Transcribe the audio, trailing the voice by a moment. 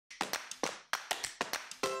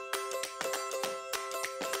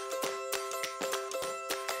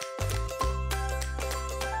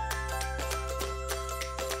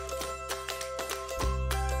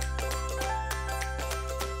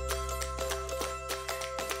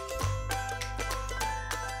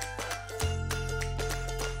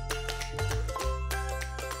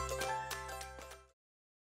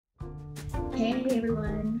Hey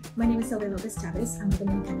everyone, my name is Silvia Chavez. I'm a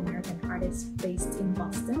Dominican-American artist based in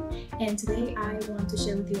Boston, and today I want to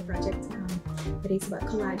share with you a project that is about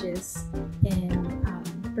collages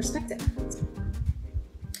and perspective.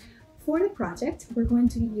 For the project, we're going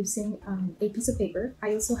to be using a piece of paper.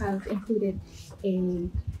 I also have included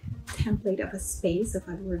a template of a space of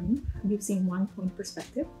a room using 1-point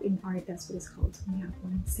perspective. In art, that's what it's called. We have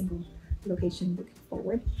one single location looking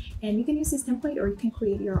forward, and you can use this template or you can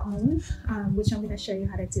create your own, which I'm going to show you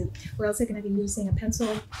how to do. We're also going to be using a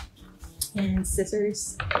pencil and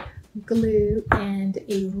scissors, glue, and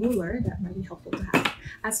a ruler that might be helpful to have,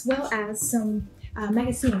 as well as some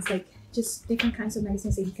magazines, like just different kinds of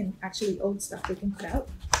magazines that you can actually, old stuff that you can put out,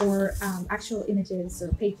 or actual images or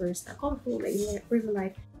papers that are colorful that you really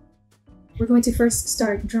like. We're going to first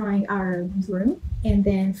start drawing our room, and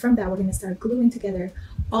then from that we're going to start gluing together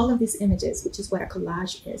all of these images, which is what a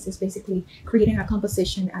collage is. It's basically creating a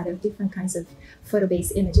composition out of different kinds of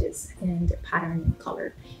photo-based images and pattern and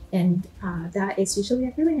color. And that is usually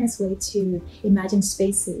a really nice way to imagine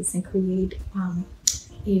spaces and create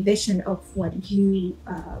a vision of what you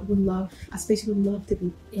would love, a space you would love to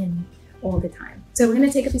be in all the time. So we're going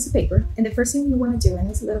to take a piece of paper, and the first thing we want to do, and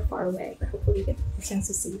it's a little far away, but hopefully you get a chance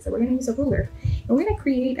to see. So we're going to use a ruler, and we're going to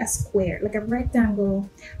create a square, like a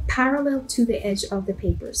rectangle, parallel to the edge of the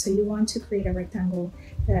paper. So you want to create a rectangle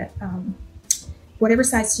that, whatever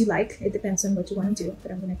size you like, it depends on what you want to do,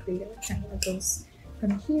 but I'm going to create a rectangle that goes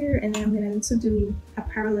from here, and then I'm going to also do a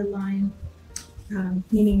parallel line,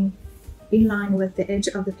 meaning in line with the edge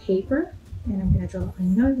of the paper, and I'm going to draw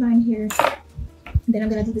another line here. Then I'm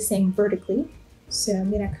going to do the same vertically. So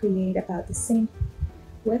I'm going to create about the same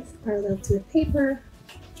width parallel to the paper,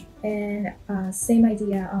 and same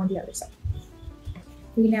idea on the other side.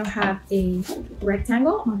 We now have a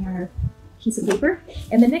rectangle on our piece of paper,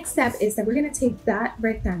 and the next step is that we're going to take that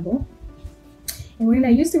rectangle and we're going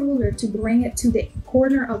to use the ruler to bring it to the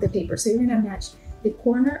corner of the paper. So you're going to match the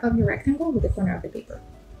corner of your rectangle with the corner of the paper.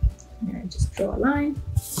 I'm going to just draw a line,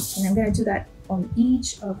 and I'm going to do that on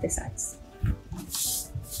each of the sides.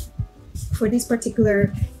 For this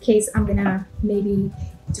particular case, I'm gonna maybe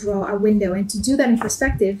draw a window, and to do that in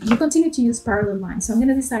perspective, you continue to use parallel lines. So I'm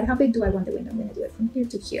gonna decide how big do I want the window. I'm gonna do it from here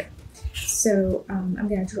to here. So I'm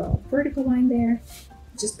gonna draw a vertical line there,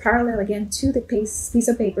 just parallel again to the piece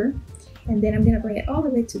of paper, and then I'm gonna bring it all the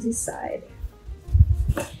way to this side.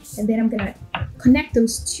 And then I'm gonna connect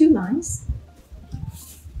those two lines,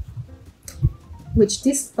 which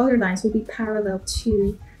these other lines will be parallel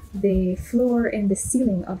to the floor and the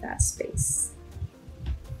ceiling of that space.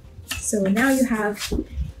 So now you have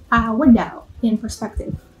a window in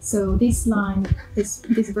perspective. So this line, these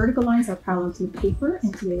vertical lines are parallel to the paper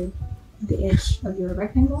and to the edge of your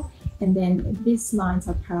rectangle, and then these lines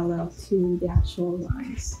are parallel to the actual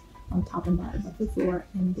lines on top and bottom of the floor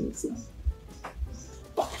and the ceiling.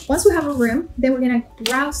 Once we have a room, then we're gonna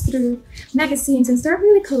browse through magazines and start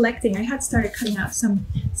really collecting. I had started cutting out some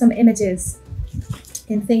images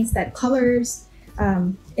and things that colors,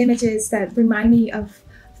 images that remind me of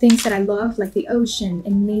things that I love, like the ocean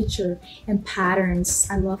and nature and patterns.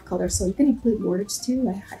 I love color, so you can include words too.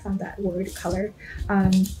 I found that word color.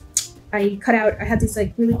 I had this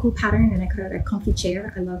like really cool pattern, and I cut out a comfy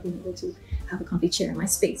chair. I love being able to have a comfy chair in my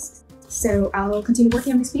space. So I'll continue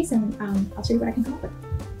working on this piece, and I'll show you what I can come up with.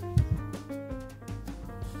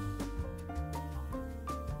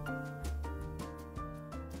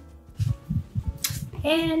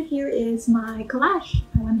 And here is my collage.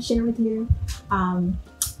 I want to share with you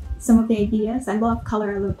some of the ideas. I love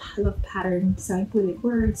color, I love patterns, so I included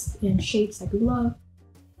words and shapes I love.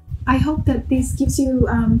 I hope that this gives you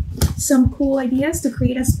some cool ideas to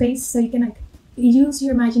create a space so you can like use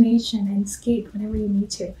your imagination and escape whenever you need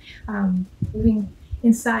to. Living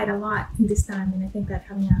inside a lot in this time, and I think that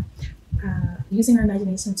having using our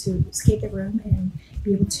imagination to escape the room and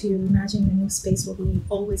be able to imagine a new space where we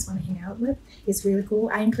always want to hang out with is really cool.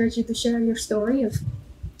 I encourage you to share your story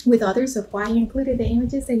with others of why you included the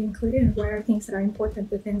images that you included and what are things that are important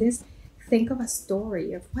within this. Think of a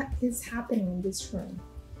story of what is happening in this room.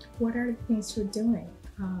 What are the things you're doing?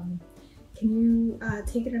 Can you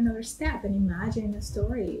take it another step and imagine a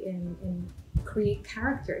story and create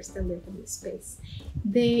characters that live in this space?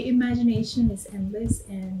 The imagination is endless,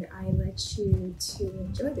 and I let you to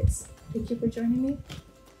enjoy this. Thank you for joining me.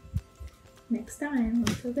 Next time,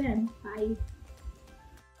 until then, bye.